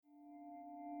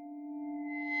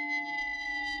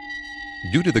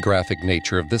Due to the graphic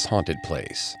nature of this haunted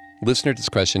place, listener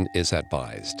discretion is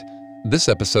advised. This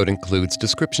episode includes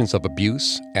descriptions of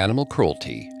abuse, animal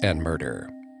cruelty, and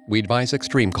murder. We advise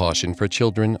extreme caution for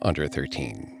children under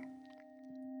 13.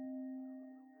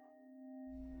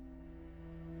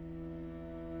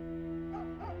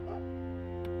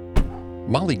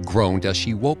 Molly groaned as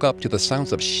she woke up to the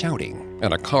sounds of shouting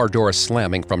and a car door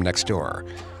slamming from next door.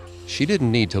 She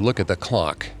didn't need to look at the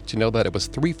clock to know that it was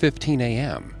 3:15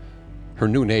 a.m. Her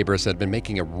new neighbors had been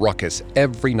making a ruckus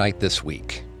every night this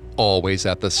week, always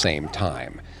at the same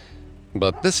time.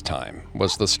 But this time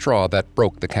was the straw that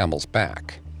broke the camel's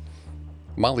back.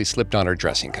 Molly slipped on her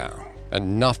dressing gown.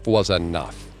 Enough was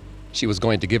enough. She was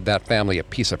going to give that family a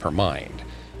piece of her mind.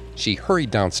 She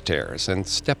hurried downstairs and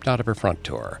stepped out of her front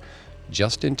door,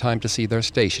 just in time to see their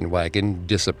station wagon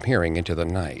disappearing into the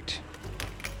night.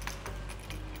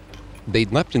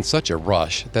 They'd left in such a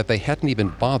rush that they hadn't even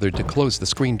bothered to close the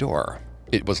screen door.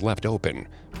 It was left open,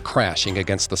 crashing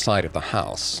against the side of the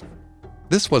house.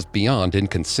 This was beyond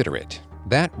inconsiderate.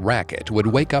 That racket would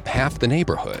wake up half the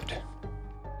neighborhood.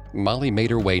 Molly made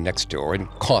her way next door and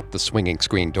caught the swinging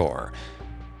screen door.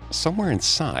 Somewhere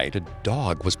inside, a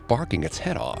dog was barking its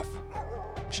head off.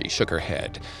 She shook her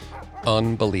head.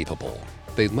 Unbelievable.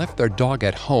 They left their dog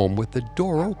at home with the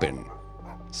door open.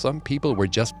 Some people were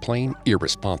just plain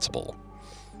irresponsible.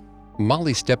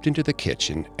 Molly stepped into the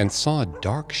kitchen and saw a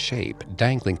dark shape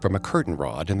dangling from a curtain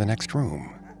rod in the next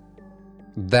room.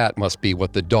 That must be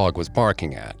what the dog was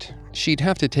barking at. She'd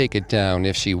have to take it down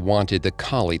if she wanted the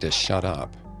collie to shut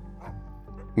up.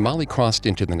 Molly crossed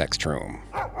into the next room.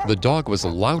 The dog was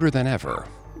louder than ever,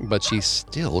 but she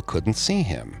still couldn't see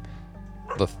him.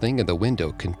 The thing in the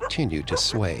window continued to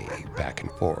sway back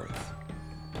and forth.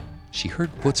 She heard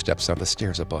footsteps on the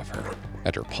stairs above her,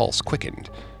 and her pulse quickened.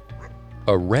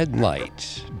 A red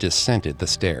light descended the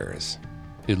stairs,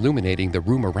 illuminating the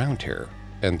room around her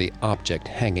and the object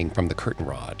hanging from the curtain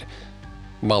rod.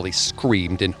 Molly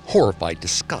screamed in horrified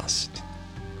disgust.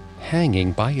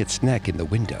 Hanging by its neck in the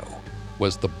window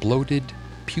was the bloated,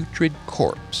 putrid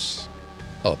corpse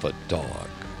of a dog.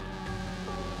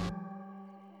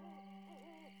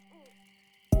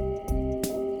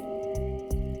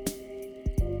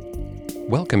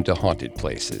 Welcome to Haunted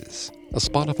Places, a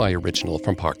Spotify original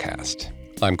from Parcast.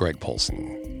 I'm Greg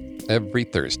Polson. Every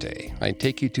Thursday, I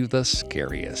take you to the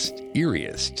scariest,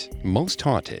 eeriest, most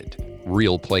haunted,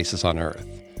 real places on Earth.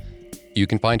 You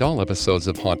can find all episodes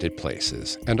of Haunted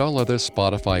Places and all other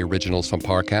Spotify originals from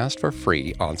Parcast for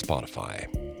free on Spotify.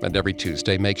 And every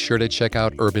Tuesday, make sure to check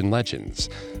out Urban Legends.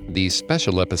 These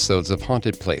special episodes of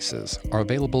Haunted Places are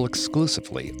available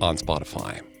exclusively on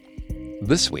Spotify.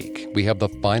 This week, we have the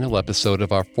final episode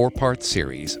of our 4-part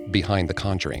series, Behind the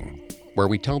Conjuring, where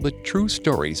we tell the true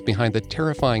stories behind the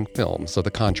terrifying films of the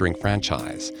Conjuring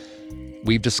franchise.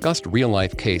 We've discussed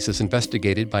real-life cases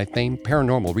investigated by famed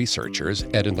paranormal researchers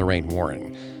Ed and Lorraine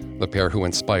Warren, the pair who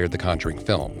inspired the Conjuring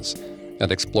films,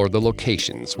 and explored the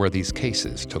locations where these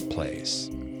cases took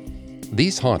place.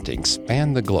 These hauntings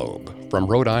span the globe, from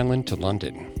Rhode Island to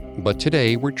London. But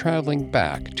today, we're traveling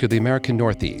back to the American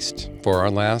Northeast for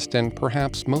our last and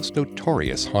perhaps most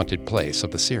notorious haunted place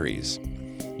of the series.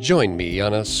 Join me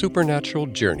on a supernatural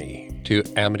journey to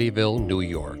Amityville, New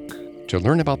York, to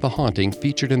learn about the haunting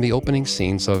featured in the opening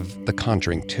scenes of The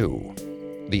Conjuring Two.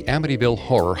 The Amityville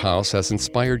horror house has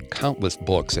inspired countless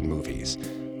books and movies.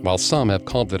 While some have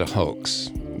called it a hoax,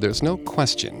 there's no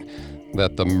question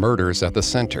that the murders at the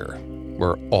center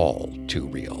were all too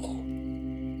real.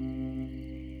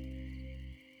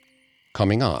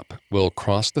 Coming up, we'll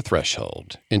cross the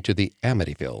threshold into the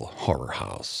Amityville horror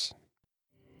house.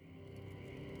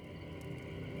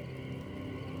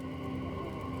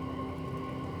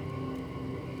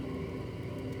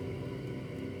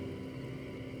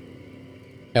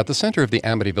 At the center of the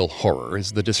Amityville horror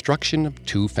is the destruction of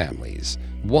two families,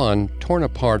 one torn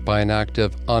apart by an act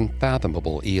of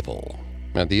unfathomable evil,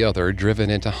 and the other driven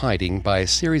into hiding by a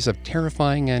series of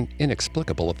terrifying and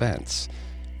inexplicable events.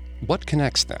 What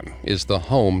connects them is the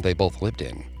home they both lived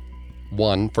in,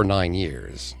 one for 9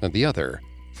 years, and the other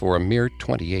for a mere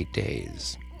 28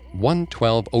 days.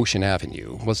 112 Ocean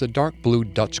Avenue was a dark blue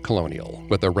Dutch colonial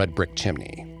with a red brick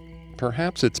chimney.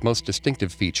 Perhaps its most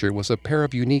distinctive feature was a pair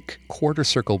of unique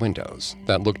quarter-circle windows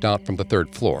that looked out from the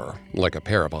 3rd floor like a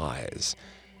pair of eyes.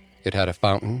 It had a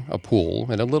fountain, a pool,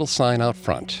 and a little sign out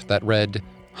front that read,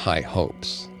 High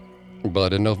Hopes.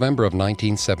 But in November of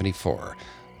 1974,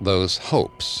 those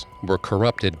hopes were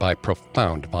corrupted by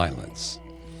profound violence.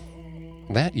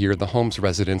 That year, the home's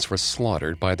residents were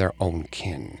slaughtered by their own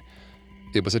kin.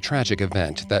 It was a tragic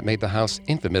event that made the house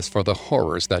infamous for the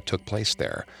horrors that took place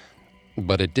there.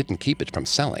 But it didn't keep it from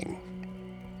selling.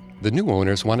 The new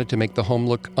owners wanted to make the home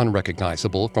look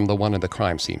unrecognizable from the one in the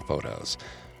crime scene photos.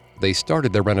 They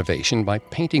started their renovation by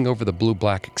painting over the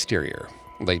blue-black exterior.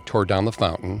 They tore down the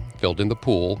fountain, filled in the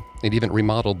pool, and even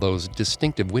remodeled those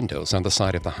distinctive windows on the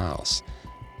side of the house.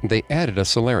 They added a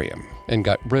solarium and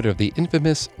got rid of the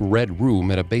infamous red room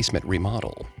in a basement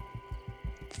remodel.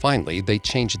 Finally, they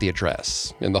changed the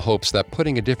address in the hopes that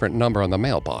putting a different number on the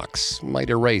mailbox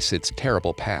might erase its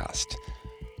terrible past.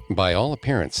 By all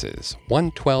appearances,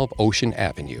 112 Ocean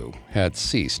Avenue had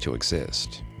ceased to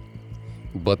exist.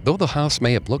 But though the house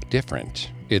may have looked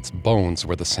different, its bones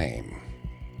were the same.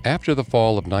 After the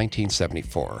fall of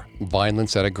 1974,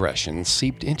 violence and aggression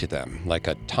seeped into them like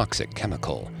a toxic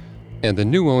chemical, and the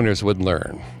new owners would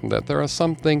learn that there are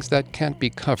some things that can't be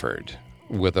covered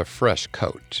with a fresh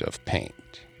coat of paint.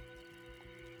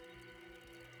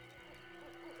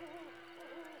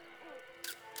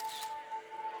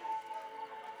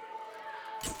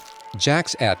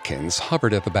 Jax Atkins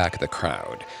hovered at the back of the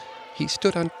crowd. He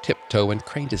stood on tiptoe and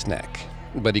craned his neck,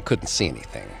 but he couldn't see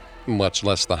anything, much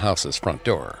less the house's front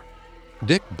door.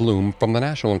 Dick Bloom from the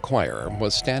National Enquirer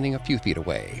was standing a few feet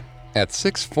away. At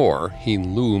 6'4", he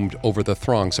loomed over the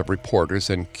throngs of reporters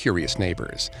and curious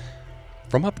neighbors.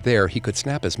 From up there, he could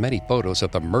snap as many photos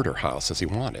of the murder house as he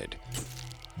wanted.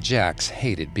 Jax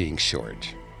hated being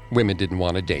short. Women didn't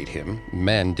want to date him,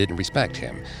 men didn't respect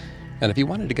him, and if he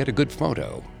wanted to get a good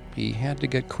photo, he had to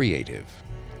get creative.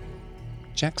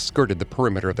 Jax skirted the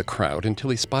perimeter of the crowd until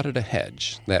he spotted a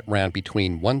hedge that ran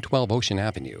between 112 Ocean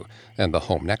Avenue and the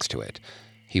home next to it.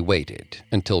 He waited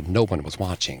until no one was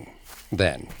watching,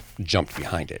 then jumped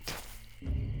behind it.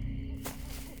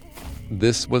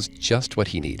 This was just what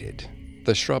he needed.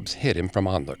 The shrubs hid him from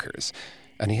onlookers,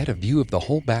 and he had a view of the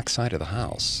whole backside of the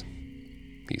house.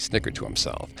 He snickered to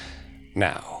himself.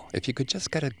 Now, if you could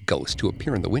just get a ghost to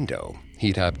appear in the window,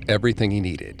 he'd have everything he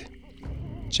needed.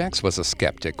 Jax was a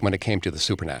skeptic when it came to the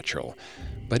supernatural,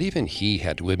 but even he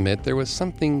had to admit there was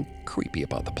something creepy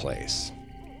about the place.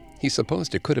 He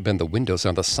supposed it could have been the windows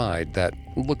on the side that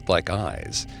looked like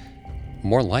eyes.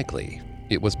 More likely,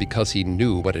 it was because he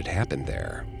knew what had happened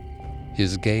there.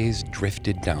 His gaze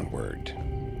drifted downward,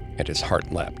 and his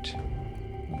heart leapt.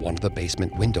 One of the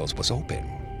basement windows was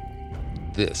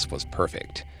open. This was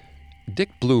perfect. Dick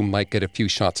Bloom might get a few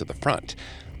shots of the front,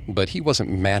 but he wasn't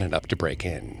man enough to break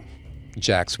in.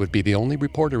 Jax would be the only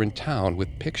reporter in town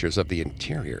with pictures of the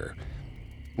interior.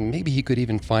 Maybe he could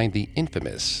even find the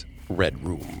infamous Red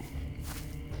Room.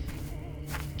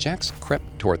 Jax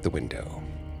crept toward the window.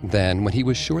 Then, when he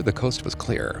was sure the coast was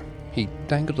clear, he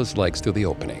dangled his legs through the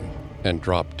opening and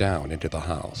dropped down into the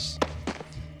house.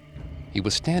 He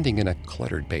was standing in a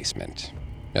cluttered basement.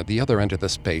 At the other end of the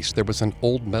space, there was an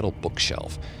old metal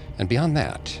bookshelf, and beyond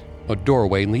that, a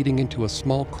doorway leading into a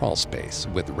small crawl space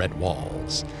with red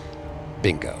walls.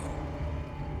 Bingo.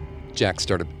 Jack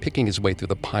started picking his way through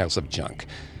the piles of junk.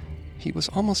 He was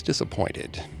almost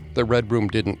disappointed. The Red Room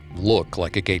didn't look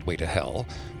like a gateway to hell,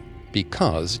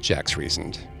 because, Jax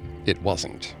reasoned, it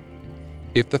wasn't.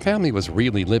 If the family was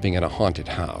really living in a haunted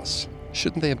house,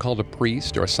 shouldn't they have called a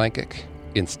priest or a psychic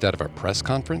instead of a press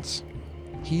conference?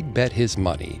 He'd bet his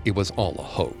money it was all a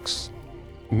hoax.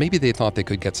 Maybe they thought they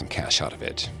could get some cash out of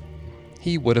it.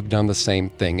 He would have done the same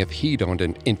thing if he'd owned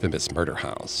an infamous murder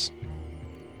house.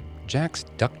 Jax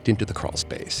ducked into the crawl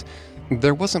space.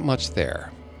 There wasn't much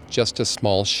there, just a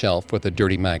small shelf with a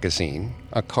dirty magazine,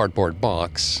 a cardboard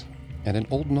box, and an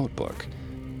old notebook.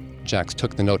 Jax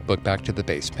took the notebook back to the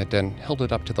basement and held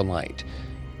it up to the light.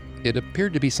 It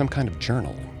appeared to be some kind of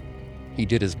journal. He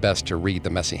did his best to read the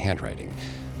messy handwriting,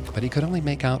 but he could only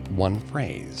make out one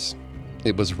phrase.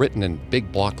 It was written in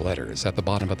big block letters at the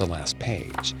bottom of the last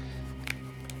page.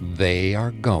 They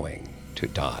are going to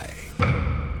die.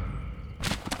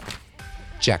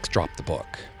 Jax dropped the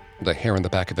book. The hair on the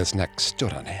back of his neck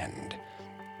stood on end.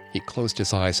 He closed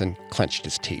his eyes and clenched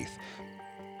his teeth.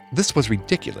 This was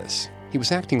ridiculous. He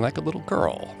was acting like a little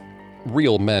girl.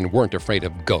 Real men weren't afraid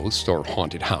of ghosts or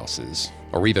haunted houses,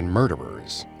 or even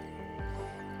murderers.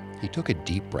 He took a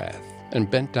deep breath and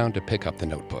bent down to pick up the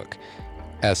notebook.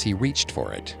 As he reached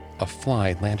for it, a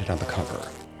fly landed on the cover.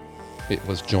 It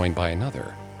was joined by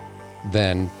another,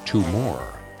 then two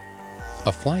more.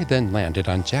 A fly then landed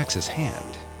on Jax's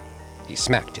hand. He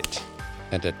smacked it,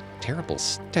 and a terrible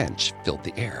stench filled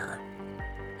the air.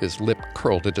 His lip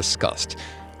curled in disgust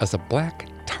as a black,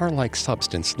 tar-like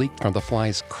substance leaked from the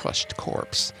fly's crushed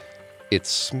corpse. It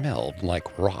smelled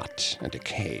like rot and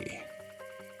decay.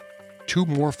 Two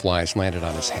more flies landed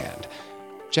on his hand.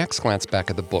 Jax glanced back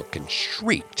at the book and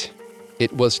shrieked.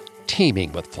 It was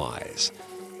teeming with flies.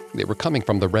 They were coming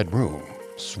from the Red Room,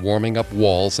 swarming up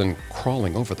walls and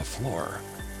crawling over the floor.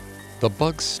 The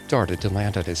bugs started to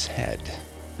land on his head.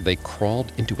 They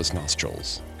crawled into his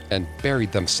nostrils and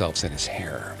buried themselves in his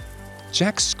hair.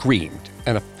 Jack screamed,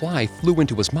 and a fly flew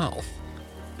into his mouth.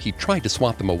 He tried to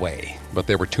swat them away, but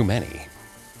there were too many.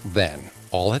 Then,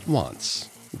 all at once,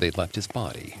 they left his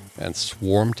body and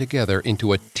swarmed together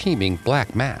into a teeming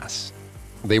black mass.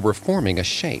 They were forming a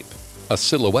shape, a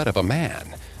silhouette of a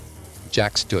man.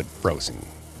 Jack stood frozen,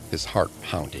 his heart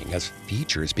pounding as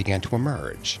features began to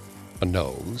emerge. A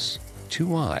nose,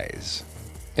 2 eyes,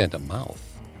 and a mouth.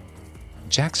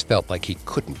 Jack felt like he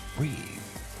couldn't breathe.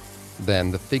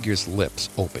 Then the figure's lips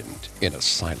opened in a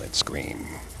silent scream.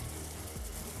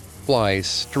 Flies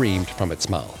streamed from its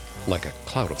mouth like a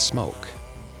cloud of smoke.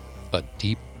 A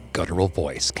deep, guttural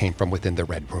voice came from within the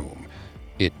red room.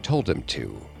 It told him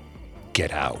to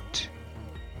get out.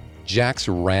 Jax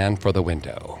ran for the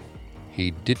window.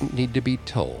 He didn't need to be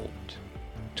told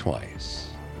twice.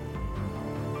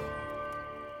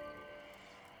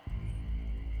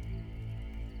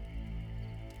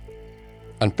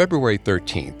 On February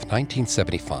 13,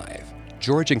 1975,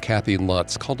 George and Kathy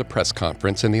Lutz called a press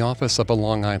conference in the office of a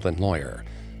Long Island lawyer.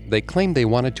 They claimed they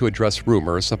wanted to address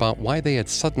rumors about why they had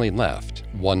suddenly left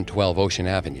 112 Ocean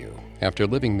Avenue after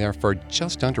living there for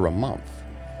just under a month.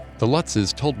 The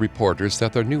Lutzes told reporters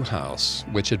that their new house,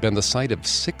 which had been the site of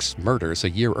 6 murders a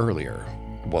year earlier,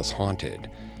 was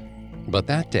haunted. But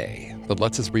that day, the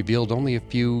Lutzes revealed only a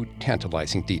few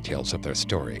tantalizing details of their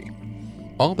story.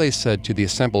 All they said to the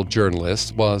assembled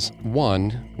journalists was,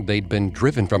 1, they'd been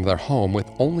driven from their home with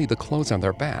only the clothes on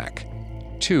their back.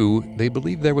 2, they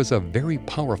believed there was a very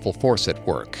powerful force at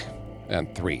work.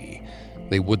 And 3,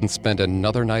 they wouldn't spend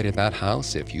another night in that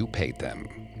house if you paid them.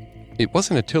 It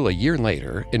wasn't until a year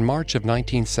later, in March of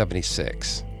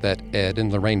 1976, that Ed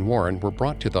and Lorraine Warren were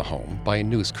brought to the home by a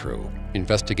news crew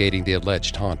investigating the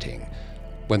alleged haunting.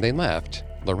 When they left,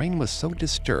 Lorraine was so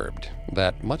disturbed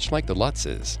that, much like the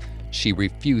Lutzes, she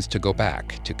refused to go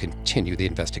back to continue the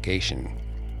investigation.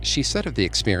 She said of the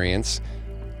experience,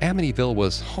 "Amityville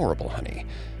was horrible, honey.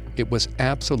 It was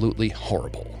absolutely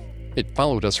horrible. It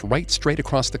followed us right straight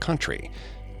across the country.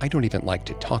 I don't even like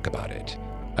to talk about it.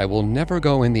 I will never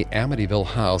go in the Amityville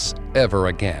house ever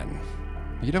again.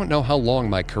 You don't know how long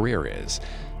my career is.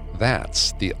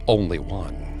 That's the only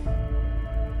one."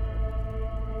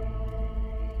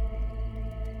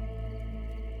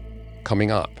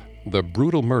 Coming up, the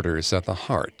brutal murders at the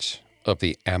heart of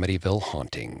the Amityville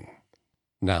haunting.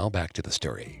 Now back to the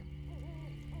story.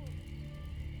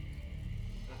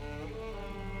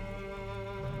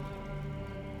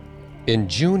 In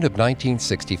June of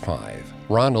 1965,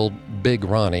 Ronald Big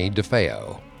Ronnie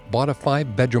DeFeo bought a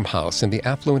 5-bedroom house in the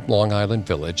affluent Long Island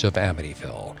village of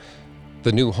Amityville.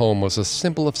 The new home was a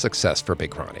symbol of success for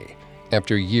Big Ronnie.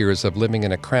 After years of living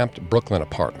in a cramped Brooklyn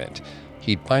apartment,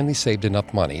 he'd finally saved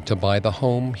enough money to buy the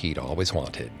home he'd always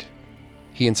wanted.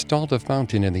 He installed a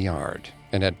fountain in the yard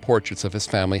and had portraits of his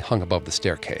family hung above the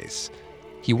staircase.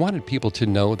 He wanted people to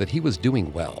know that he was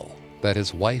doing well, that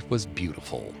his wife was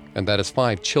beautiful, and that his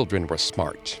 5 children were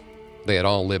smart. They had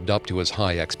all lived up to his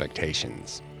high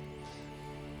expectations.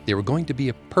 They were going to be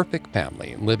a perfect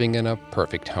family living in a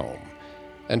perfect home.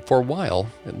 And for a while,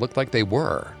 it looked like they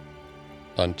were,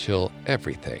 until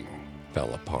everything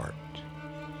fell apart.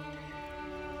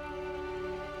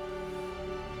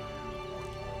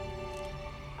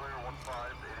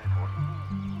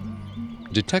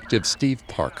 Detective Steve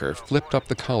Parker flipped up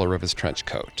the collar of his trench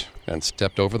coat and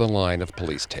stepped over the line of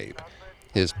police tape.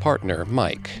 His partner,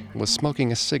 Mike, was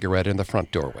smoking a cigarette in the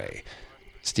front doorway.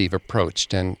 Steve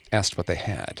approached and asked what they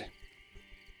had.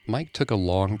 Mike took a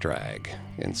long drag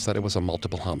and said it was a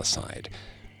multiple homicide.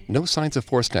 No signs of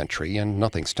forced entry and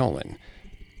nothing stolen.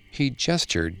 He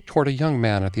gestured toward a young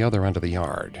man at the other end of the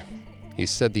yard. He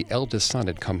said the eldest son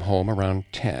had come home around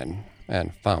 10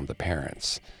 and found the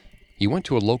parents. He went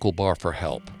to a local bar for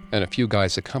help, and a few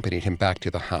guys accompanied him back to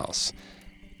the house.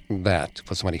 That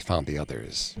was when he found the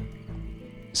others.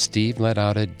 Steve let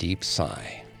out a deep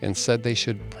sigh and said they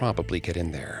should probably get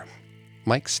in there.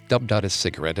 Mike stubbed out his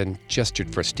cigarette and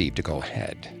gestured for Steve to go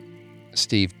ahead.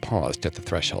 Steve paused at the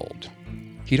threshold.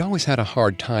 He'd always had a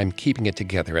hard time keeping it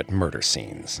together at murder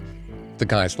scenes. The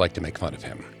guys liked to make fun of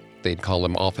him. They'd call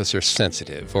him Officer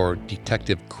Sensitive or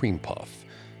Detective Cream Puff.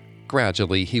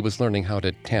 Gradually, he was learning how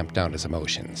to tamp down his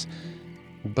emotions.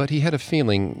 But he had a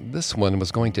feeling this one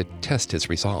was going to test his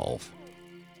resolve.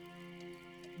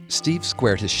 Steve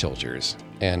squared his shoulders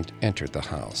and entered the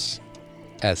house.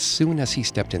 As soon as he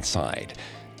stepped inside,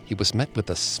 he was met with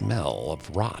a smell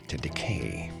of rot and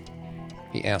decay.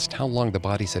 He asked how long the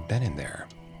bodies had been in there.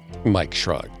 Mike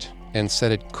shrugged and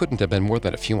said it couldn't have been more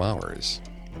than a few hours.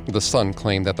 The son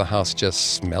claimed that the house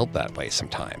just smelled that way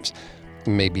sometimes,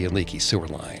 maybe a leaky sewer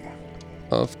line.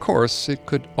 Of course, it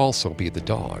could also be the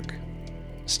dog.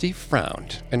 Steve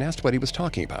frowned and asked what he was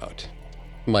talking about.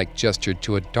 Mike gestured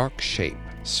to a dark shape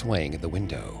swaying in the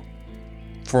window.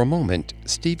 For a moment,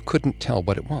 Steve couldn't tell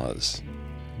what it was.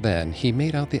 Then he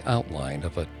made out the outline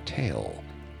of a tail.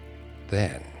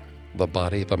 Then, the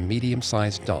body of a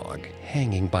medium-sized dog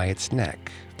hanging by its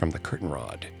neck from the curtain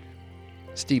rod.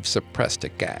 Steve suppressed a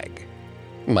gag.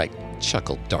 Mike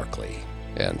chuckled darkly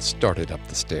and started up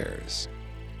the stairs.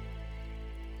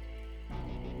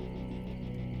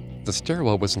 The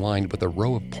stairwell was lined with a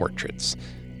row of portraits.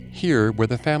 Here were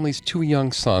the family's two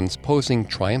young sons posing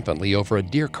triumphantly over a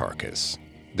deer carcass,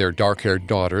 their dark-haired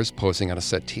daughters posing on a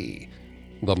settee,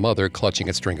 the mother clutching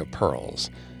a string of pearls.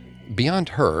 Beyond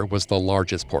her was the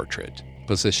largest portrait,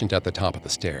 positioned at the top of the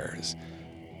stairs.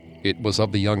 It was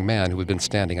of the young man who had been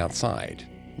standing outside,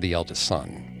 the eldest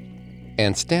son.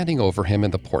 And standing over him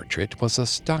in the portrait was a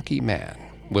stocky man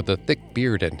with a thick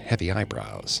beard and heavy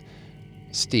eyebrows.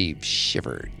 Steve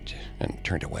shivered and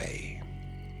turned away.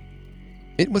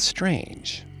 It was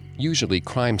strange. Usually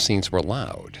crime scenes were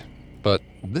loud, but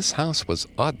this house was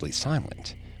oddly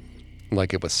silent,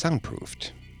 like it was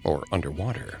soundproofed or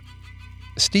underwater.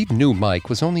 Steve knew Mike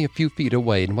was only a few feet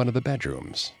away in one of the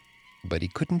bedrooms, but he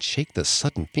couldn't shake the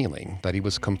sudden feeling that he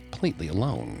was completely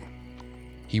alone.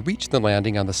 He reached the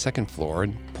landing on the second floor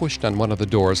and pushed on one of the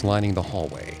doors lining the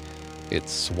hallway. It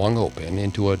swung open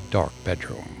into a dark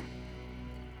bedroom.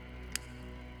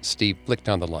 Steve flicked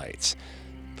on the lights.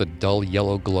 The dull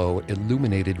yellow glow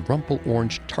illuminated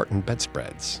rumple-orange tartan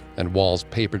bedspreads and walls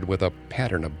papered with a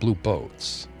pattern of blue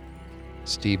boats.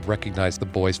 Steve recognized the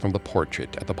boys from the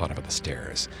portrait at the bottom of the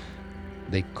stairs.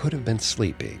 They could have been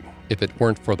sleeping if it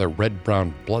weren't for the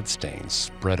red-brown bloodstains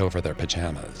spread over their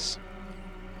pajamas.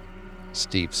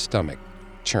 Steve's stomach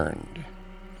churned.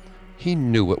 He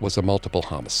knew it was a multiple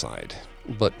homicide,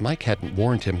 but Mike hadn't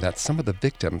warned him that some of the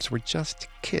victims were just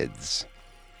kids.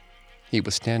 He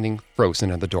was standing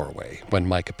frozen in the doorway when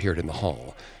Mike appeared in the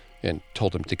hall and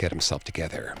told him to get himself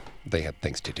together. They had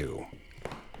things to do.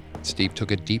 Steve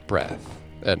took a deep breath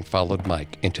and followed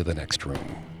Mike into the next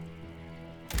room.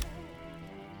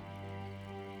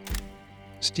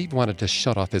 Steve wanted to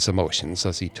shut off his emotions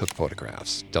as he took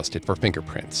photographs, dusted for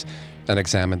fingerprints, and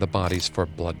examined the bodies for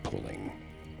blood pooling.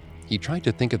 He tried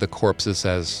to think of the corpses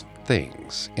as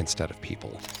things instead of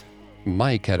people.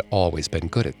 Mike had always been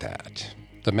good at that.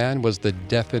 The man was the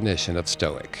definition of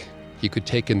stoic. He could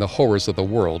take in the horrors of the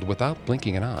world without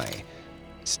blinking an eye.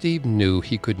 Steve knew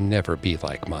he could never be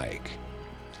like Mike.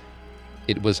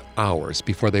 It was hours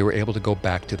before they were able to go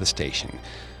back to the station,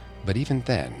 but even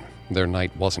then, their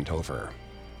night wasn't over.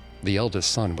 The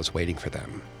eldest son was waiting for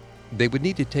them. They would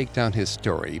need to take down his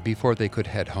story before they could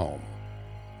head home.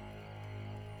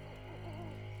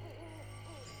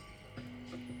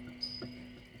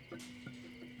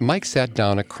 Mike sat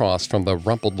down across from the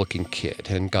rumpled-looking kid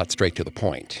and got straight to the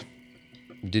point.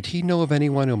 Did he know of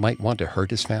anyone who might want to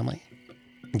hurt his family?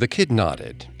 The kid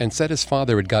nodded and said his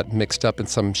father had got mixed up in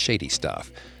some shady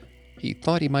stuff. He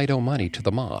thought he might owe money to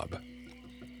the mob.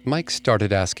 Mike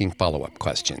started asking follow-up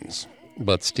questions,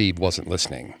 but Steve wasn't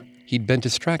listening. He'd been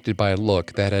distracted by a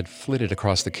look that had flitted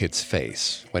across the kid's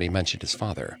face when he mentioned his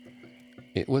father.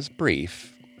 It was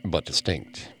brief, but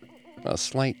distinct. A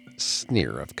slight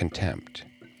sneer of contempt.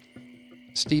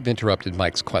 Steve interrupted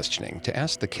Mike's questioning to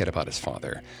ask the kid about his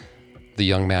father. The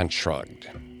young man shrugged.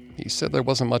 He said there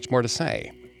wasn't much more to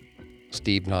say.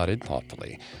 Steve nodded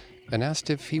thoughtfully and asked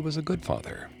if he was a good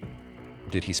father.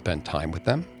 Did he spend time with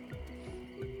them?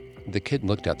 The kid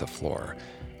looked at the floor.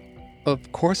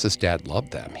 Of course his dad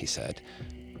loved them, he said.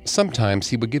 Sometimes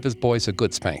he would give his boys a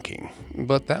good spanking,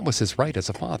 but that was his right as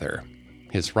a father,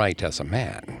 his right as a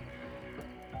man.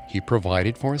 He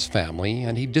provided for his family,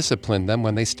 and he disciplined them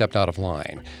when they stepped out of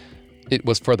line. It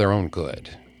was for their own good,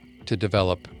 to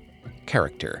develop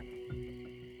character.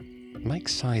 Mike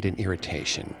sighed in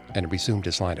irritation and resumed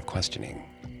his line of questioning.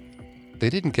 They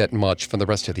didn't get much from the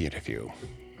rest of the interview.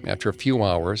 After a few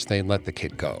hours, they let the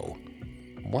kid go.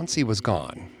 Once he was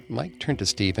gone, Mike turned to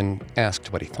Steve and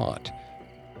asked what he thought.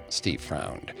 Steve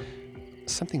frowned.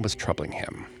 Something was troubling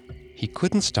him. He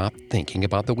couldn't stop thinking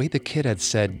about the way the kid had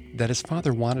said that his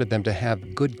father wanted them to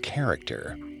have good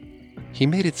character. He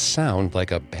made it sound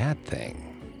like a bad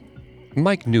thing.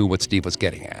 Mike knew what Steve was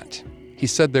getting at. He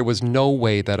said there was no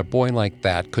way that a boy like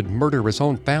that could murder his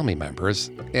own family members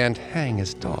and hang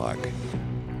his dog.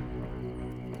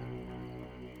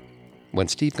 When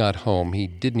Steve got home, he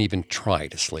didn't even try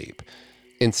to sleep.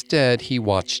 Instead, he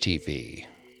watched TV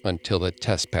until the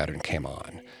test pattern came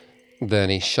on.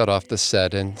 Then he shut off the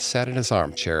set and sat in his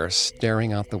armchair,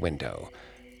 staring out the window.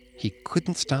 He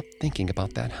couldn't stop thinking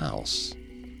about that house.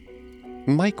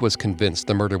 Mike was convinced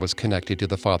the murder was connected to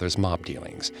the father's mob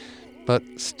dealings, but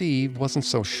Steve wasn't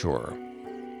so sure.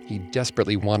 He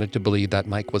desperately wanted to believe that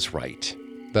Mike was right,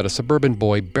 that a suburban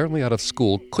boy barely out of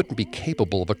school couldn't be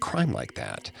capable of a crime like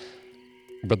that.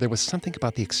 But there was something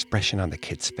about the expression on the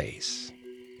kid's face.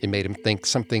 It made him think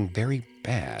something very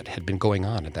bad had been going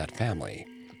on in that family.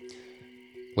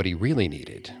 What he really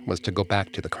needed was to go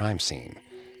back to the crime scene.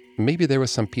 Maybe there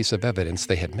was some piece of evidence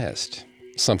they had missed,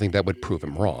 something that would prove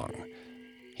him wrong.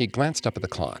 He glanced up at the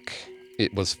clock.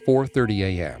 It was 4:30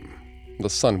 a.m. The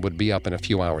sun would be up in a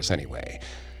few hours anyway.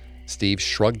 Steve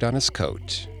shrugged on his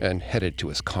coat and headed to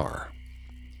his car.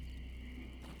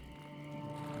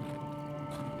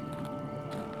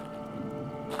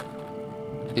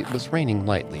 It was raining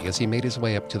lightly as he made his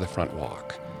way up to the front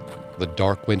walk. The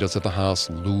dark windows of the house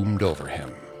loomed over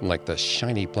him like the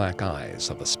shiny black eyes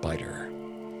of a spider.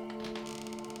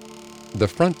 The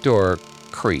front door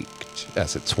creaked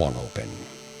as it swung open.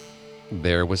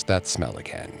 There was that smell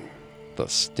again, the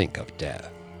stink of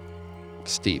death.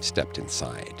 Steve stepped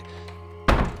inside.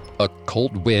 A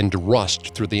cold wind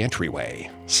rushed through the entryway,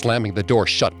 slamming the door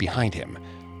shut behind him.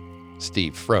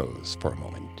 Steve froze for a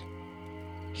moment.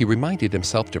 He reminded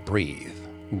himself to breathe,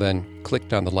 then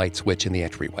clicked on the light switch in the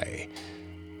entryway.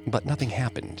 But nothing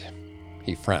happened.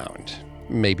 He frowned.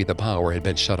 Maybe the power had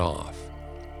been shut off.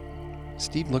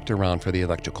 Steve looked around for the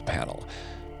electrical panel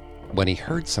when he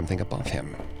heard something above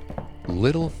him.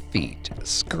 Little feet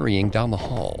scurrying down the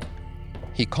hall.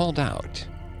 He called out,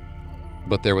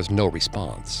 but there was no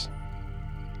response.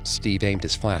 Steve aimed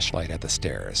his flashlight at the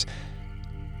stairs,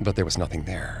 but there was nothing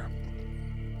there.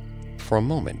 For a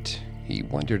moment, he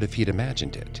wondered if he'd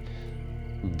imagined it.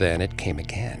 Then it came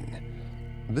again.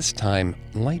 This time,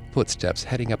 light footsteps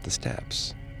heading up the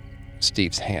steps.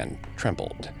 Steve's hand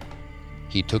trembled.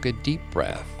 He took a deep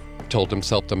breath, told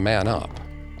himself to man up,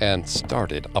 and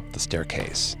started up the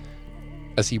staircase.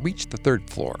 As he reached the third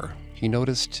floor, he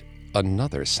noticed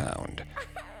another sound.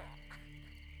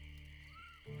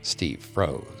 Steve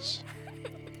froze.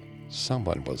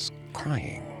 Someone was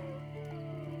crying.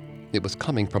 It was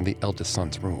coming from the eldest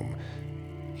son's room.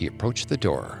 He approached the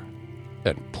door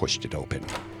and pushed it open.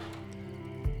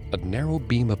 A narrow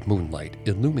beam of moonlight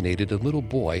illuminated a little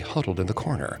boy huddled in the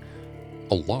corner.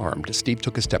 Alarmed, Steve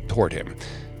took a step toward him.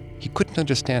 He couldn't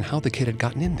understand how the kid had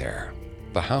gotten in there.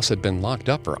 The house had been locked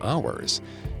up for hours.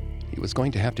 He was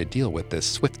going to have to deal with this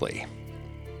swiftly.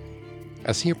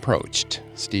 As he approached,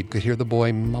 Steve could hear the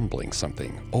boy mumbling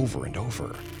something over and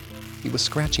over. He was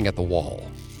scratching at the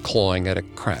wall, clawing at a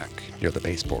crack near the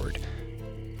baseboard.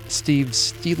 Steve's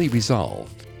steely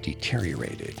resolve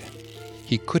deteriorated.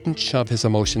 He couldn't shove his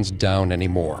emotions down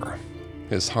anymore.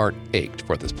 His heart ached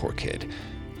for this poor kid.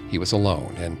 He was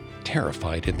alone and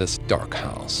terrified in this dark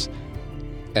house.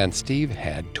 And Steve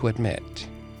had to admit,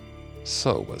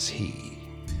 so was he.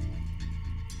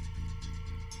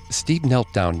 Steve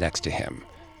knelt down next to him.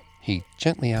 He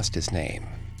gently asked his name.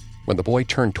 When the boy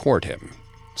turned toward him,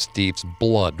 Steve's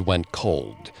blood went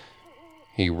cold.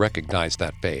 He recognized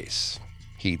that face.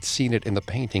 He'd seen it in the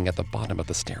painting at the bottom of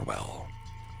the stairwell.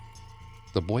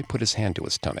 The boy put his hand to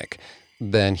his stomach.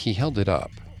 Then he held it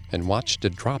up and watched a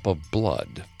drop of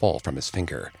blood fall from his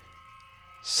finger.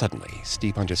 Suddenly,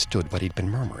 Steve understood what he'd been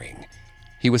murmuring.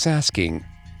 He was asking,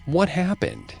 "What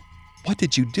happened? What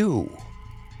did you do?"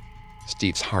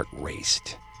 Steve's heart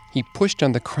raced. He pushed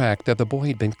on the crack that the boy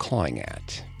had been clawing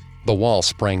at. The wall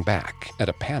sprang back, and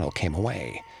a panel came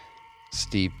away.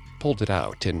 Steve pulled it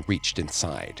out and reached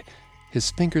inside. His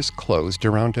fingers closed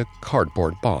around a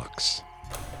cardboard box.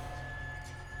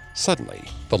 Suddenly,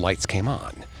 the lights came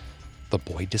on. The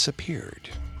boy disappeared,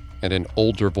 and an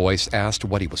older voice asked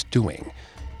what he was doing.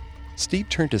 Steve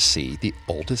turned to see the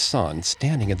oldest son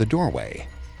standing in the doorway.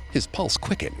 His pulse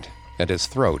quickened, and his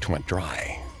throat went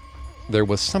dry. There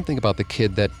was something about the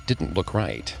kid that didn't look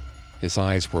right. His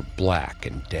eyes were black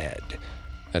and dead,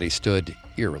 and he stood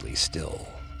eerily still,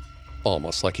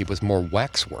 almost like he was more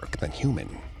waxwork than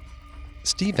human.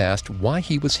 Steve asked why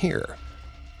he was here.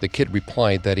 The kid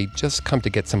replied that he'd just come to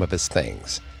get some of his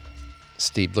things.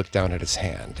 Steve looked down at his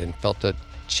hand and felt a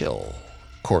chill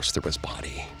course through his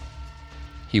body.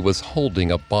 He was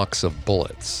holding a box of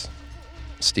bullets.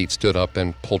 Steve stood up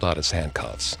and pulled out his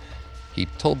handcuffs. He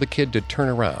told the kid to turn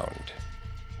around.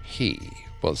 He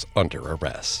was under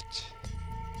arrest.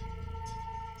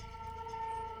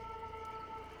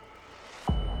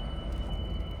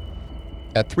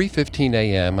 At 3:15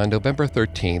 a.m. on November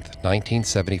 13th,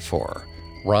 1974,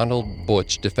 Ronald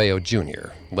Butch DeFeo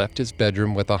Jr. left his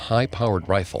bedroom with a high-powered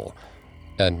rifle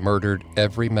and murdered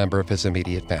every member of his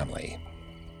immediate family.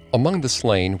 Among the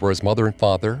slain were his mother and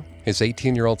father, his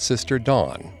 18-year-old sister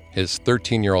Dawn, his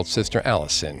 13-year-old sister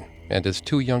Allison, and his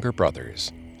two younger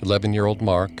brothers, 11-year-old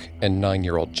Mark and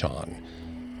 9-year-old John.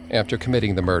 After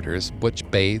committing the murders, Butch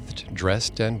bathed,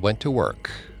 dressed, and went to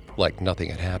work like nothing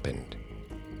had happened.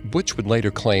 Butch would later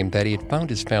claim that he had found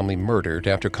his family murdered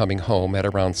after coming home at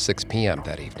around 6 p.m.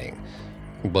 that evening.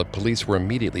 But police were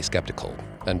immediately skeptical,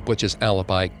 and Butch's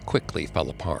alibi quickly fell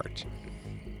apart.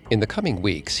 In the coming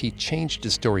weeks, he changed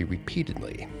his story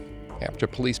repeatedly. After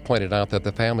police pointed out that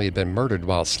the family had been murdered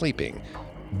while sleeping,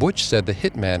 Butch said the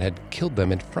hitman had killed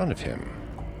them in front of him.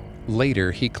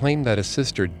 Later, he claimed that his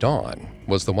sister Dawn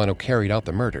was the one who carried out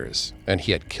the murders, and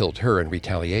he had killed her in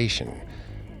retaliation.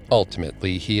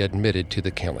 Ultimately, he admitted to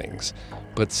the killings,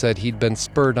 but said he'd been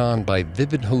spurred on by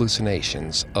vivid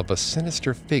hallucinations of a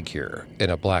sinister figure in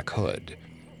a black hood.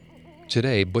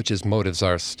 Today, Butch's motives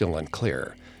are still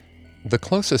unclear. The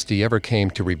closest he ever came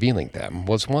to revealing them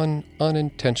was one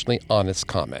unintentionally honest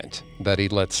comment that he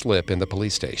let slip in the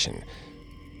police station.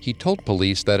 He told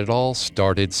police that it all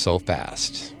started so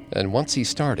fast, and once he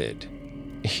started,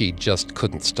 he just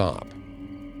couldn't stop.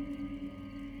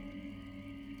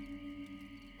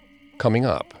 Coming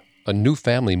up, a new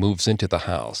family moves into the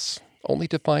house, only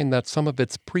to find that some of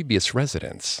its previous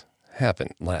residents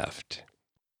haven't left.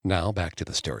 Now back to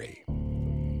the story.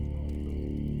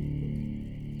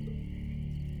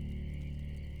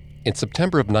 In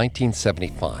September of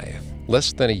 1975,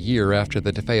 less than a year after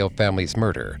the DeFeo family's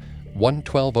murder,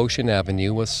 112 Ocean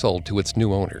Avenue was sold to its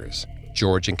new owners,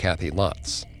 George and Kathy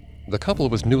Lutz. The couple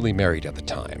was newly married at the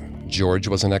time. George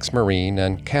was an ex-Marine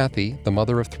and Kathy, the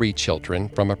mother of 3 children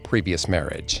from a previous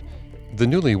marriage. The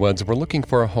newlyweds were looking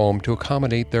for a home to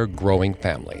accommodate their growing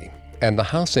family, and the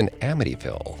house in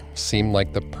Amityville seemed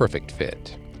like the perfect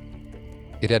fit.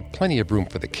 It had plenty of room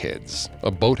for the kids,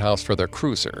 a boathouse for their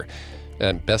cruiser,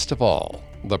 and best of all,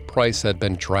 the price had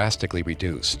been drastically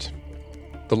reduced.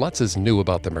 The Lutzes knew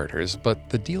about the murders, but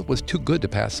the deal was too good to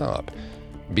pass up.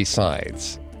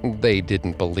 Besides, they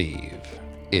didn't believe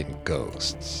in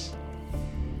ghosts.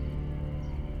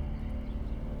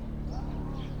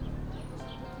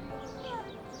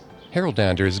 Harold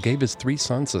Anders gave his 3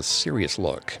 sons a serious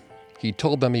look. He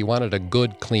told them he wanted a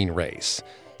good, clean race.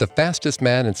 The fastest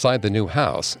man inside the new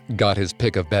house got his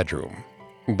pick of bedroom,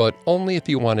 but only if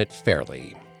he won it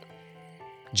fairly.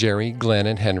 Jerry, Glenn,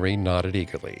 and Henry nodded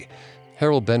eagerly.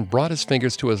 Harold then brought his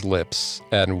fingers to his lips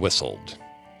and whistled.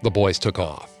 The boys took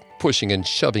off, pushing and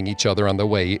shoving each other on the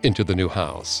way into the new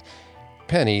house.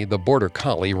 Penny, the border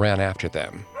collie, ran after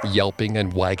them, yelping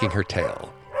and wagging her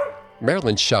tail.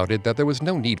 Marilyn shouted that there was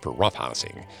no need for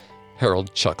roughhousing.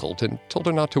 Harold chuckled and told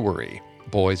her not to worry.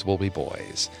 Boys will be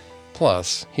boys.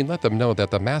 Plus, he let them know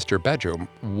that the master bedroom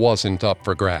wasn't up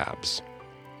for grabs.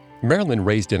 Marilyn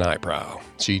raised an eyebrow.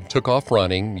 She took off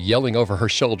running, yelling over her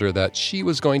shoulder that she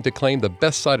was going to claim the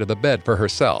best side of the bed for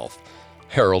herself.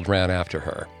 Harold ran after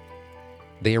her.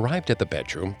 They arrived at the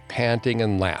bedroom, panting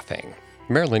and laughing.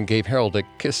 Marilyn gave Harold a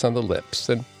kiss on the lips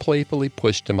and playfully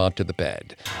pushed him onto the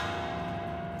bed.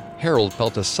 Harold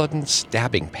felt a sudden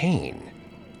stabbing pain.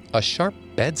 A sharp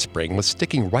bed spring was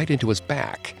sticking right into his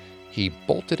back. He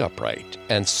bolted upright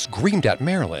and screamed at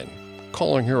Marilyn,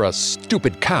 calling her a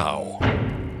stupid cow.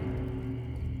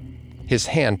 His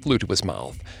hand flew to his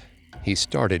mouth. He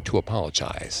started to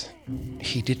apologize.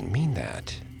 He didn't mean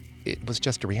that. It was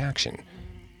just a reaction.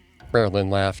 Marilyn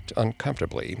laughed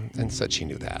uncomfortably and said she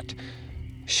knew that.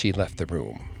 She left the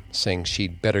room, saying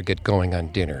she'd better get going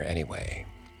on dinner anyway.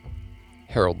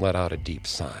 Harold let out a deep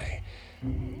sigh.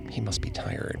 He must be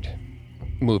tired.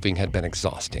 Moving had been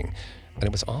exhausting, and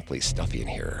it was awfully stuffy in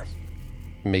here.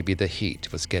 Maybe the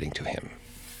heat was getting to him.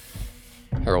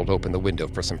 Harold opened the window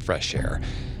for some fresh air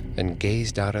and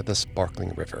gazed out at the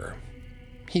sparkling river.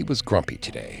 He was grumpy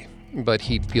today, but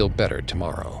he'd feel better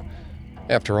tomorrow.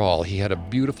 After all, he had a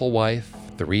beautiful wife,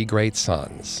 3 great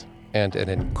sons, and an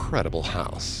incredible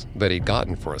house that he'd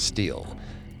gotten for a steal.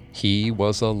 He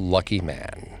was a lucky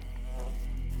man.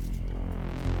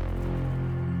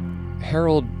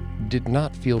 Harold did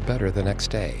not feel better the next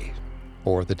day,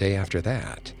 or the day after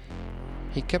that.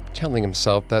 He kept telling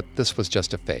himself that this was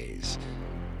just a phase.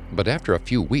 But after a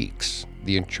few weeks,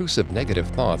 the intrusive negative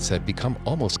thoughts had become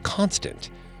almost constant.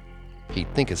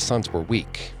 He'd think his sons were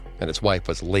weak, and his wife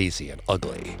was lazy and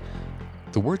ugly.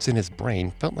 The words in his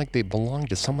brain felt like they belonged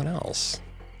to someone else,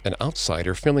 an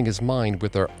outsider filling his mind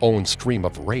with their own stream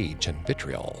of rage and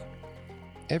vitriol.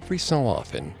 Every so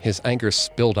often, his anger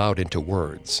spilled out into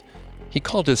words. He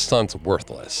called his sons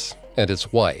worthless, and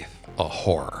his wife a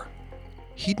whore.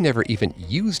 He'd never even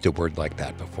used a word like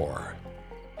that before.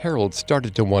 Harold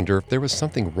started to wonder if there was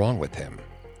something wrong with him,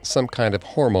 some kind of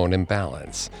hormone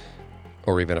imbalance,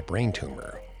 or even a brain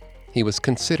tumor. He was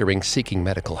considering seeking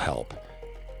medical help.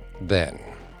 Then,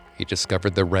 he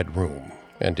discovered the Red Room,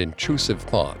 and intrusive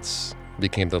thoughts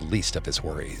became the least of his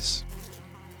worries.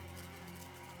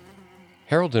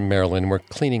 Harold and Marilyn were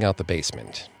cleaning out the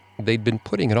basement. They'd been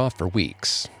putting it off for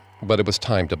weeks, but it was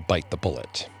time to bite the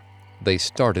bullet. They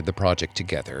started the project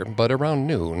together, but around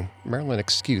noon, Marilyn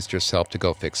excused herself to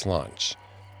go fix lunch.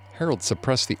 Harold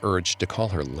suppressed the urge to call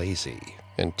her lazy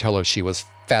and tell her she was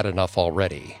fat enough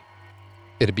already.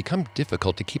 It had become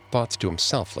difficult to keep thoughts to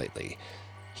himself lately.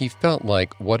 He felt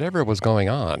like whatever was going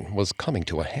on was coming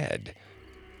to a head.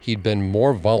 He'd been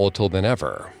more volatile than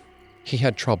ever. He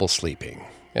had trouble sleeping,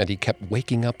 and he kept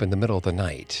waking up in the middle of the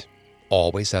night,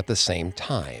 always at the same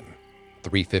time,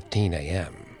 3:15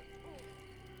 a.m.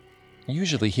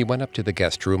 Usually he went up to the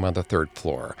guest room on the 3rd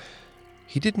floor.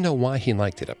 He didn't know why he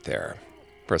liked it up there.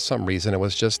 For some reason, it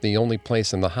was just the only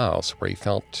place in the house where he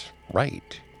felt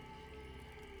right.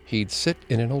 He'd sit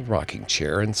in an old rocking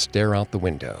chair and stare out the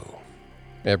window.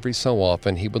 Every so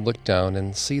often, he would look down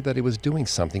and see that he was doing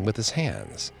something with his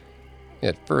hands.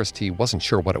 At first, he wasn't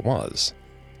sure what it was.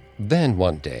 Then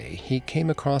one day, he came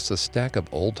across a stack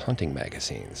of old hunting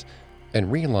magazines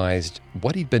and realized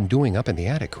what he'd been doing up in the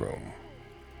attic room.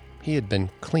 He had been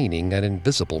cleaning an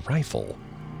invisible rifle.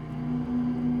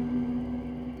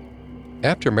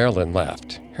 After Marilyn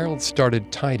left, Harold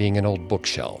started tidying an old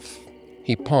bookshelf.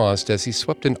 He paused as he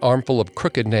swept an armful of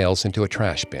crooked nails into a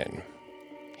trash bin.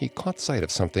 He caught sight of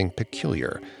something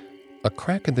peculiar, a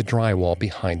crack in the drywall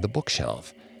behind the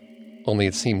bookshelf. Only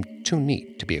it seemed too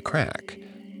neat to be a crack.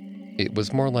 It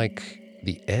was more like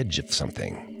the edge of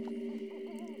something.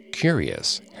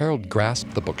 Curious, Harold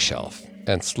grasped the bookshelf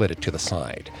and slid it to the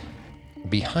side.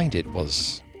 Behind it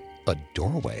was a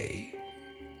doorway.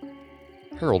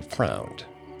 Harold frowned.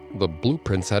 The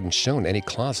blueprints hadn't shown any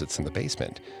closets in the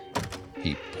basement.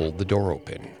 He pulled the door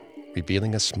open,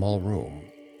 revealing a small room,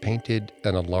 painted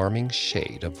an alarming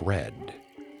shade of red.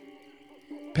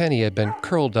 Penny had been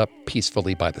curled up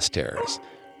peacefully by the stairs,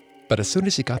 but as soon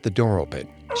as he got the door open,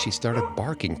 she started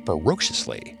barking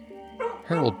ferociously.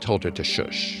 Harold told her to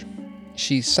shush.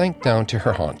 She sank down to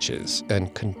her haunches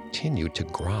and continued to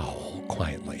growl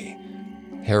quietly.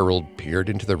 Harold peered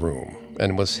into the room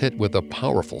and was hit with a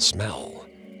powerful smell.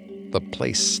 The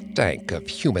place stank of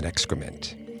human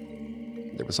excrement.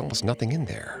 There was almost nothing in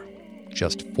there,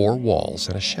 just 4 walls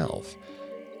and a shelf.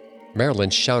 Marilyn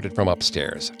shouted from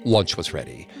upstairs. Lunch was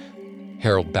ready.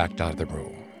 Harold backed out of the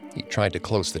room. He tried to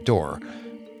close the door,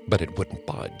 but it wouldn't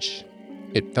budge.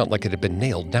 It felt like it had been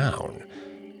nailed down.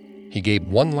 He gave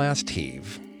one last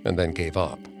heave and then gave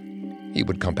up. He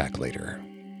would come back later.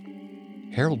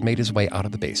 Harold made his way out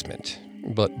of the basement,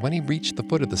 but when he reached the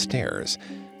foot of the stairs,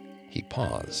 he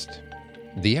paused.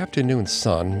 The afternoon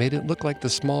sun made it look like the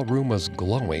small room was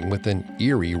glowing with an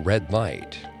eerie red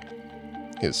light.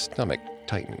 His stomach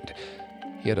tightened.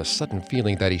 He had a sudden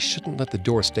feeling that he shouldn't let the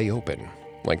door stay open,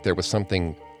 like there was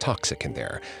something toxic in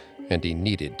there, and he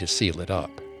needed to seal it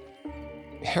up.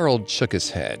 Harold shook his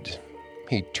head.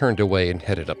 He turned away and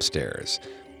headed upstairs.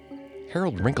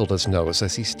 Harold wrinkled his nose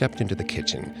as he stepped into the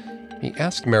kitchen. He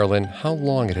asked Marilyn how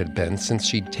long it had been since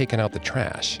she'd taken out the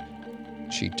trash.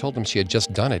 She told him she had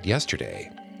just done it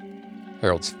yesterday.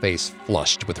 Harold's face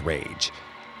flushed with rage.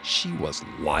 She was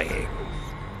lying.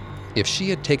 If she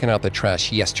had taken out the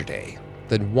trash yesterday,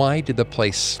 then why did the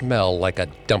place smell like a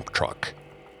dump truck?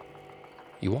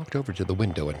 He walked over to the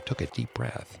window and took a deep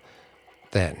breath.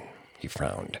 Then he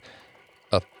frowned.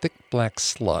 A thick black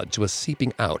sludge was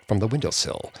seeping out from the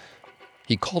windowsill.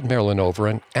 He called Marilyn over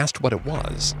and asked what it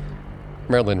was.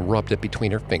 Marilyn rubbed it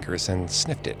between her fingers and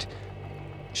sniffed it.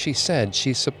 She said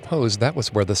she supposed that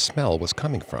was where the smell was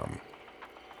coming from.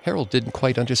 Harold didn't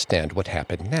quite understand what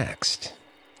happened next.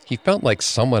 He felt like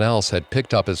someone else had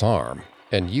picked up his arm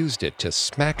and used it to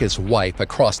smack his wife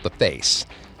across the face.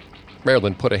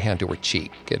 Marilyn put a hand to her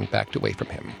cheek and backed away from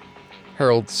him.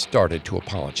 Harold started to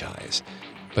apologize,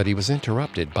 but he was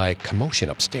interrupted by a commotion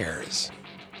upstairs.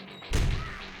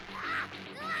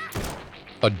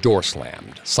 A door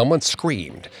slammed, someone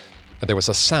screamed, and there was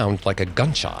a sound like a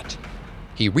gunshot.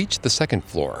 He reached the 2nd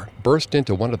floor, burst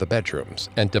into one of the bedrooms,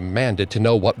 and demanded to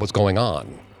know what was going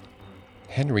on.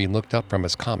 Henry looked up from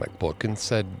his comic book and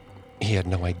said he had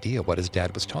no idea what his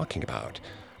dad was talking about.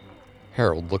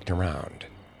 Harold looked around.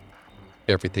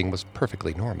 Everything was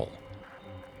perfectly normal.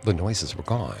 The noises were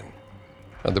gone,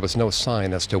 and there was no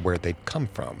sign as to where they'd come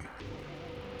from.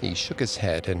 He shook his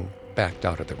head and backed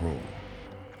out of the room.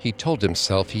 He told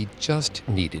himself he just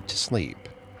needed to sleep.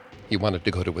 He wanted to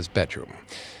go to his bedroom,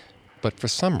 but for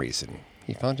some reason,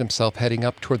 he found himself heading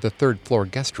up toward the third-floor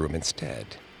guest room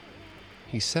instead.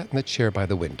 He sat in the chair by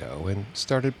the window and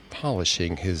started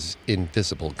polishing his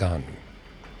invisible gun.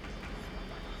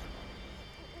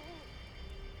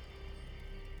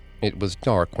 It was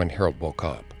dark when Harold woke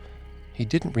up. He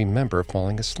didn't remember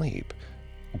falling asleep,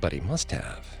 but he must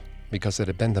have, because it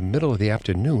had been the middle of the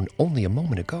afternoon only a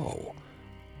moment ago.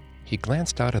 He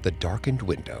glanced out of the darkened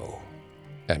window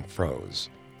and froze.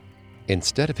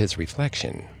 Instead of his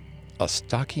reflection, a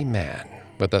stocky man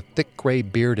with a thick gray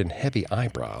beard and heavy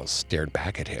eyebrows stared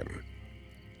back at him.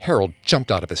 Harold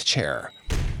jumped out of his chair.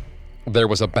 There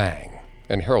was a bang,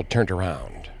 and Harold turned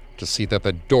around to see that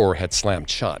the door had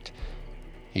slammed shut.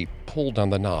 He pulled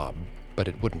on the knob, but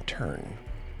it wouldn't turn.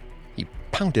 He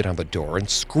pounded on the door and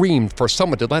screamed for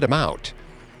someone to let him out.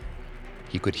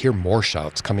 He could hear more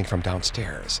shouts coming from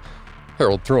downstairs.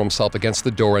 Harold threw himself against the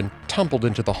door and tumbled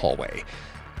into the hallway.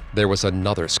 There was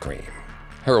another scream.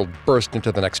 Harold burst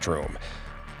into the next room.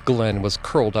 Glenn was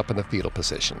curled up in the fetal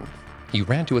position. He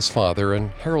ran to his father,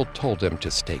 and Harold told him to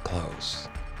stay close.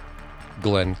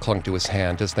 Glenn clung to his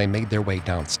hand as they made their way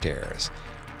downstairs.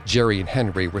 Jerry and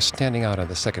Henry were standing out on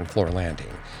the second-floor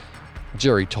landing.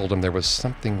 Jerry told him there was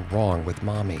something wrong with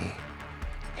Mommy.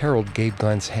 Harold gave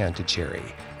Glenn's hand to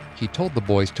Jerry. He told the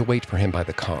boys to wait for him by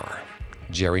the car.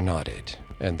 Jerry nodded,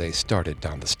 and they started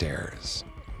down the stairs.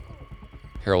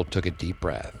 Harold took a deep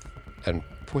breath and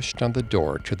pushed on the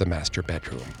door to the master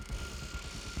bedroom.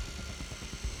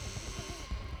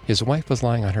 His wife was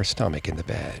lying on her stomach in the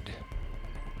bed.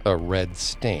 A red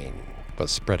stain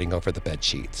was spreading over the bed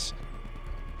sheets.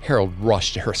 Harold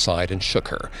rushed to her side and shook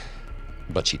her,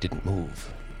 but she didn't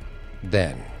move.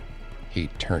 Then he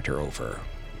turned her over.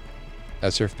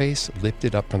 As her face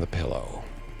lifted up from the pillow,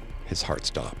 his heart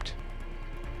stopped.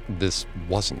 This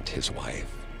wasn't his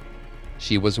wife.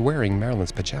 She was wearing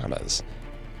Marilyn's pajamas,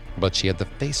 but she had the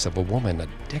face of a woman a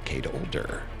decade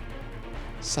older.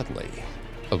 Suddenly,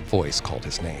 a voice called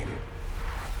his name.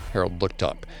 Harold looked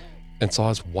up and saw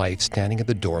his wife standing at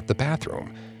the door of the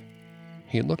bathroom.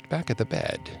 He looked back at the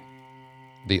bed.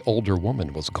 The older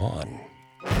woman was gone.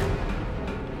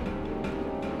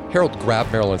 Harold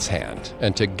grabbed Marilyn's hand,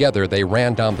 and together they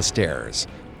ran down the stairs.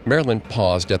 Marilyn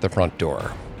paused at the front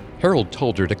door. Harold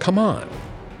told her to come on.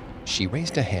 She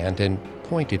raised a hand and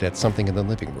pointed at something in the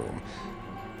living room.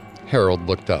 Harold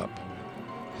looked up.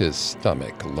 His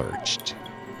stomach lurched.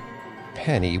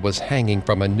 Penny was hanging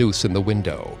from a noose in the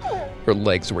window. Her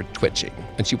legs were twitching,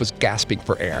 and she was gasping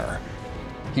for air.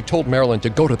 He told Marilyn to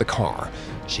go to the car.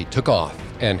 She took off,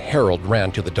 and Harold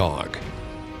ran to the dog.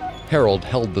 Harold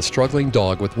held the struggling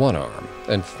dog with one arm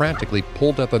and frantically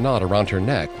pulled at the knot around her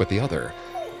neck with the other.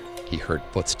 He heard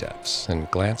footsteps and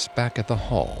glanced back at the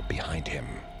hall behind him.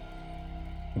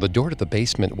 The door to the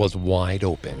basement was wide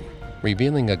open,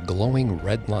 revealing a glowing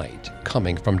red light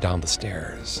coming from down the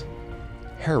stairs.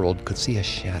 Harold could see a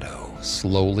shadow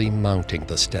slowly mounting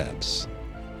the steps.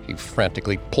 He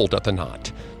frantically pulled at the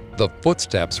knot. The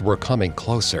footsteps were coming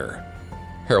closer.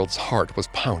 Harold's heart was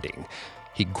pounding.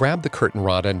 He grabbed the curtain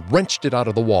rod and wrenched it out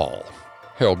of the wall.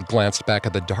 Harold glanced back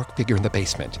at the dark figure in the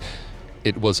basement.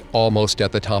 It was almost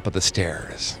at the top of the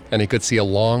stairs, and he could see a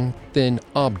long, thin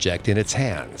object in its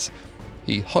hands.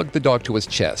 He hugged the dog to his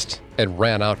chest and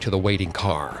ran out to the waiting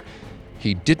car.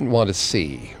 He didn't want to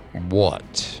see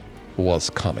what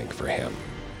was coming for him.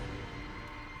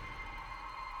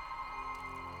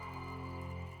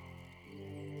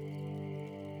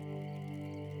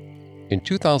 In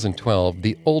 2012,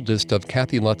 the oldest of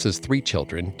Kathy Lutz's 3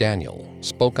 children, Daniel,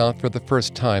 spoke out for the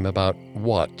first time about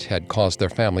what had caused their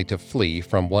family to flee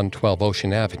from 112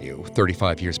 Ocean Avenue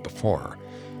 35 years before.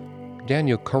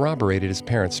 Daniel corroborated his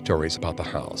parents' stories about the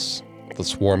house, the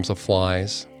swarms of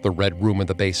flies, the red room in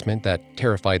the basement that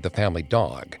terrified the family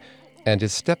dog, and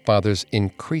his stepfather's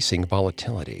increasing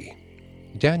volatility.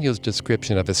 Daniel's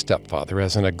description of his stepfather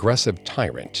as an aggressive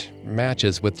tyrant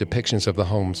matches with depictions of the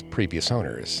home's previous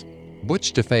owners.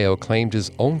 Butch DeFeo claimed his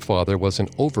own father was an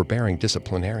overbearing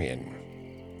disciplinarian.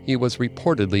 He was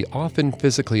reportedly often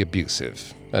physically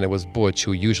abusive, and it was Butch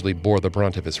who usually bore the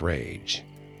brunt of his rage.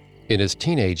 In his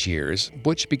teenage years,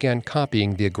 Butch began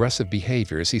copying the aggressive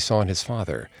behaviors he saw in his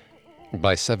father.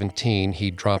 By 17, he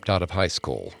dropped out of high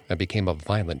school and became a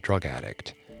violent drug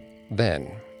addict.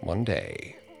 Then, one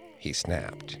day, he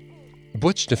snapped.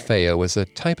 Butch DeFeo is a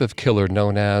type of killer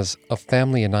known as a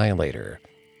family annihilator.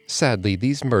 Sadly,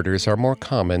 these murders are more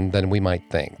common than we might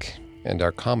think, and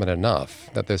are common enough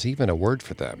that there's even a word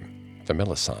for them: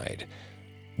 familicide.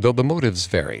 Though the motives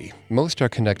vary, most are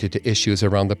connected to issues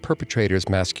around the perpetrator's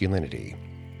masculinity.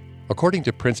 According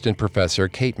to Princeton professor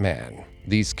Kate Mann,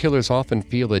 These killers often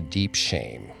feel a deep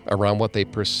shame around what they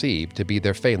perceive to be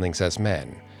their failings as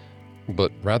men.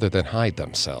 But rather than hide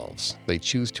themselves, they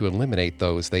choose to eliminate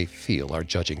those they feel are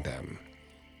judging them.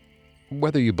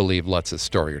 Whether you believe Lutz's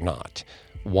story or not,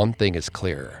 one thing is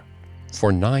clear.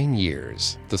 For 9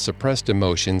 years, the suppressed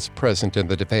emotions present in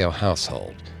the DeFeo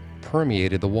household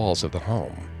permeated the walls of the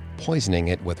home, poisoning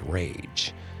it with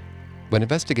rage. When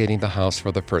investigating the house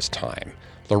for the first time,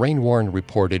 Lorraine Warren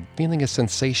reported feeling a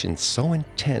sensation so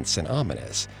intense and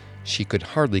ominous, she could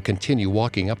hardly continue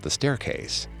walking up the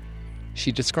staircase.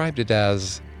 She described it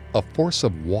as a force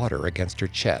of water against her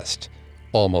chest,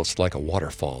 almost like a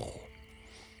waterfall.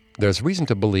 There's reason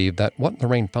to believe that what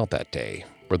Lorraine felt that day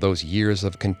were those years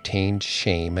of contained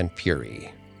shame and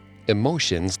fury,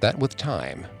 emotions that with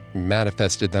time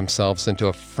manifested themselves into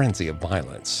a frenzy of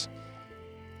violence.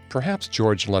 Perhaps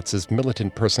George Lutz's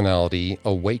militant personality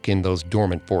awakened those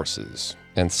dormant forces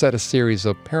and set a series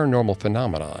of paranormal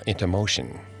phenomena into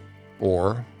motion.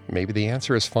 Or maybe the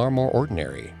answer is far more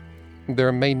ordinary.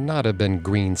 There may not have been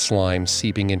green slime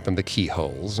seeping in from the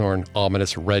keyholes or an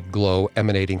ominous red glow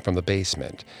emanating from the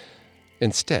basement.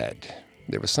 Instead,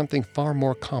 there was something far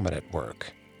more common at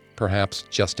work, perhaps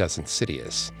just as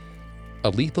insidious. A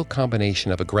lethal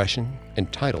combination of aggression,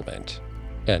 entitlement,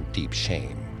 and deep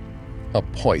shame. A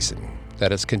poison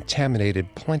that has contaminated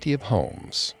plenty of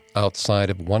homes outside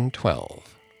of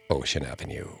 112 Ocean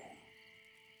Avenue.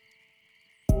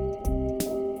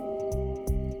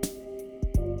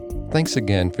 Thanks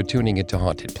again for tuning into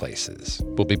Haunted Places.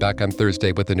 We'll be back on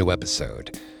Thursday with a new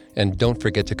episode. And don't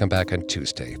forget to come back on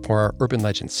Tuesday for our Urban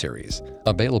Legends series,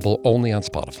 available only on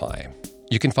Spotify.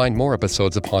 You can find more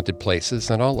episodes of Haunted Places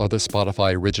and all other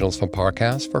Spotify originals from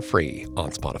Parcast for free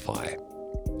on Spotify.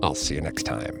 I'll see you next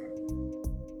time.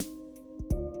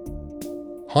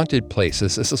 Haunted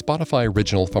Places is a Spotify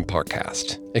original from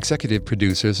Parcast. Executive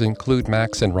producers include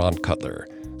Max and Ron Cutler.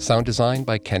 Sound design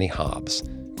by Kenny Hobbs.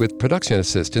 With production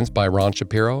assistance by Ron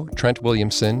Shapiro, Trent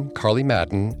Williamson, Carly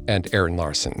Madden, and Aaron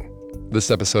Larson. This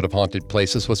episode of Haunted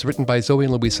Places was written by Zoe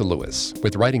and Louisa Lewis,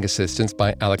 with writing assistance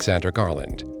by Alexander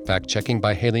Garland, fact-checking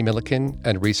by Haley Milliken,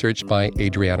 and research by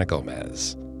Adriana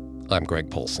Gomez. I'm Greg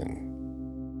Polson.